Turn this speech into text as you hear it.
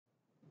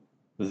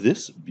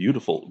This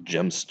beautiful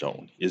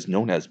gemstone is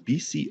known as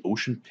BC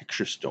Ocean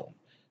Picture Stone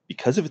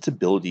because of its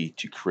ability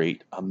to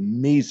create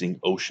amazing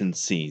ocean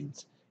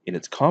scenes in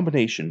its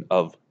combination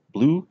of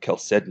blue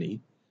chalcedony,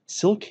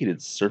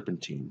 silicated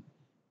serpentine,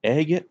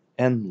 agate,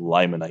 and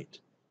limonite,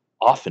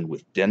 often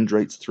with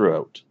dendrites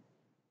throughout.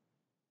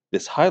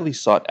 This highly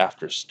sought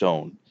after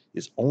stone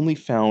is only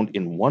found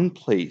in one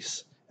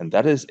place, and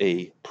that is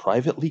a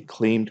privately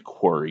claimed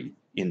quarry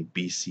in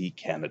BC,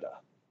 Canada.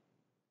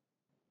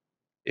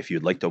 If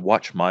you'd like to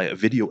watch my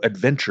video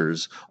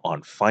adventures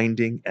on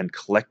finding and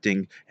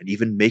collecting and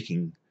even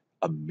making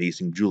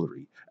amazing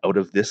jewelry out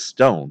of this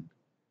stone,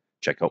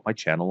 check out my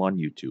channel on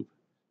YouTube.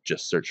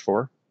 Just search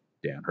for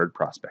Dan Hurd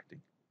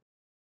Prospecting.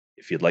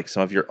 If you'd like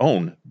some of your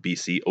own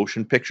BC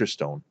Ocean Picture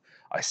Stone,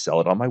 I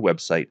sell it on my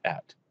website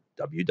at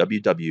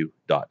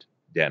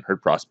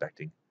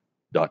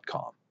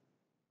www.danhurdprospecting.com.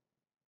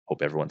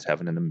 Hope everyone's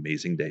having an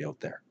amazing day out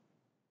there.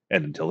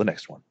 And until the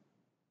next one,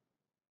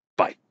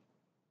 bye.